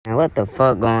And what the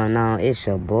fuck going on? It's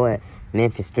your boy,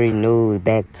 Memphis Street News,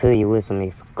 back to you with some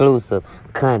exclusive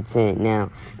content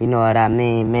now. You know what I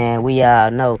mean, man? We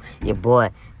all know your boy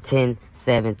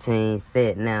 1017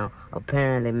 Sett now.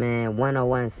 Apparently, man,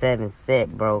 1017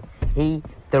 Sett, bro. He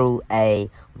threw a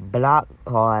block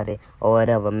party or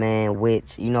whatever, man,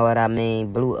 which, you know what I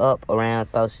mean, blew up around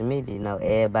social media. You know,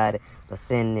 everybody was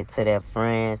sending it to their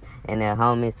friends and their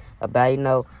homies about, you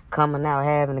know, coming out,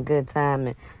 having a good time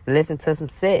and listen to some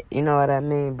Sett, you know what I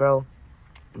mean, bro?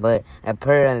 But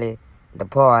apparently, the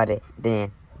party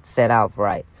didn't set off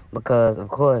right because, of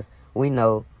course, we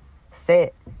know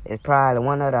Sett is probably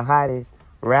one of the hottest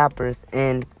rappers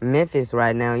in Memphis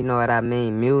right now, you know what I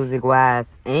mean,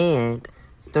 music-wise and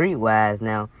street-wise.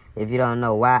 Now, if you don't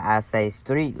know why I say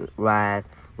street-wise,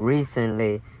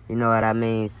 recently, you know what I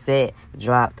mean, Sett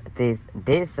dropped this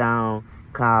diss song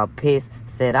called Piss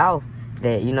Sett Off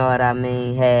that, you know what I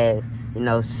mean, has, you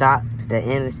know, shocked the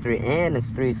industry and the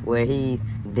streets where he's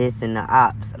dissing the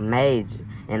Opps major.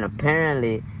 And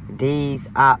apparently, these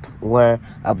Opps were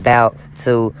about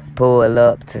to pull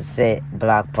up to Sett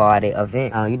block party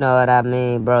event. You know what I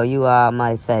mean, bro? You all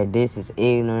might say this is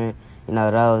ignorant. You know,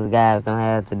 those guys don't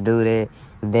have to do that.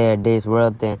 They're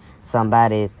disrupting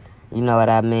somebody's, you know what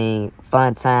I mean,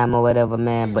 fun time or whatever,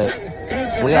 man. But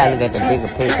we gotta look at the bigger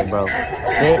picture, bro.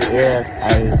 Sett is a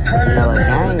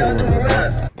gang member,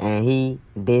 bro. And he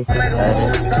disses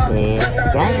other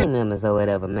dead gang members or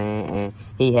whatever, man. And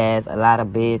he has a lot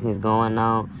of business going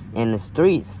on in the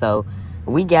streets. So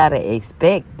we gotta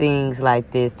expect things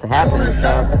like this to happen in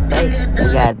San State.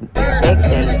 We gotta expect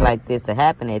things like this to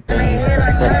happen at things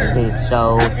such as his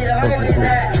shows, such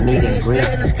as his meet and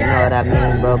greets. You know what I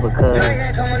mean, bro? Because,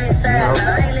 you know,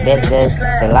 that's just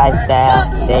the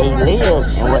lifestyle that he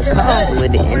lives and what comes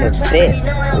with it. And if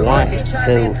Sett wants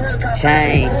to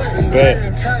change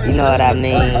that, you know what I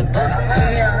mean,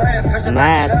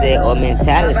 mindset or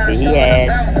mentality, he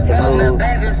has to move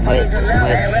much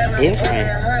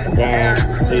different than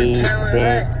he's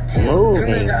been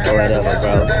moving or whatever,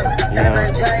 bro. You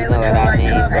know what I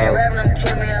mean, bro?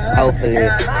 Hopefully,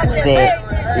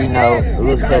 Sett, you know,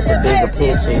 looks at the bigger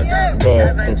picture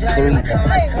that the streets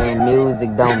and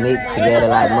music don't mix together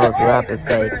like most rappers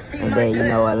say, and that, you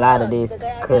know, a lot of this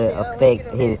could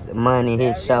affect his money,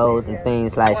 his shows, and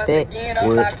things like that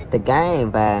with the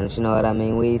gang violence. You know what I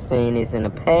mean? We've seen this in the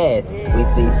past. We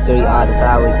see street artists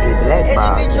always get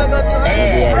blackballed.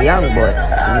 And a young boy,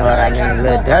 you know what I mean?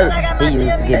 Lil Durk, he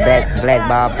used to get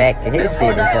blackballed back to his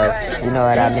city. So, you know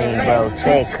what I mean, bro?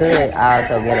 Sett could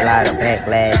also get a lot of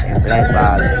backlash and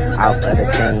blackballing off of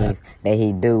the things that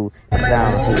he do, the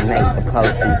songs he make, the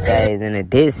posts he says, and the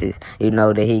disses, you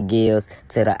know, that he gives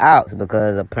to the Opps,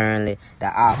 because apparently the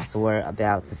Opps were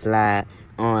about to slide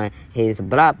on his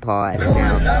block party.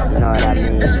 Now, you know what I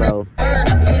mean, bro?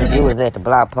 If you was at the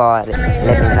block party,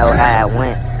 let me know how it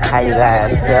went, how you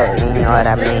guys felt, you know what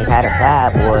I mean, how the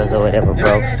vibe was or whatever,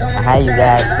 bro. How you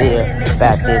guys feel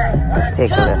about this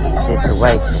particular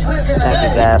situation.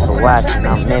 Thank you guys for watching.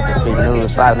 I'm Memphis Street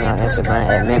News. Follow me on Instagram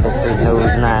at Memphis Street News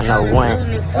 901.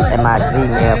 And my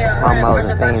Gmail for promos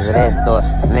and things of that sort.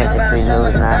 Memphis Street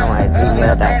News 901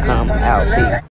 at gmail.com. Out. Peace.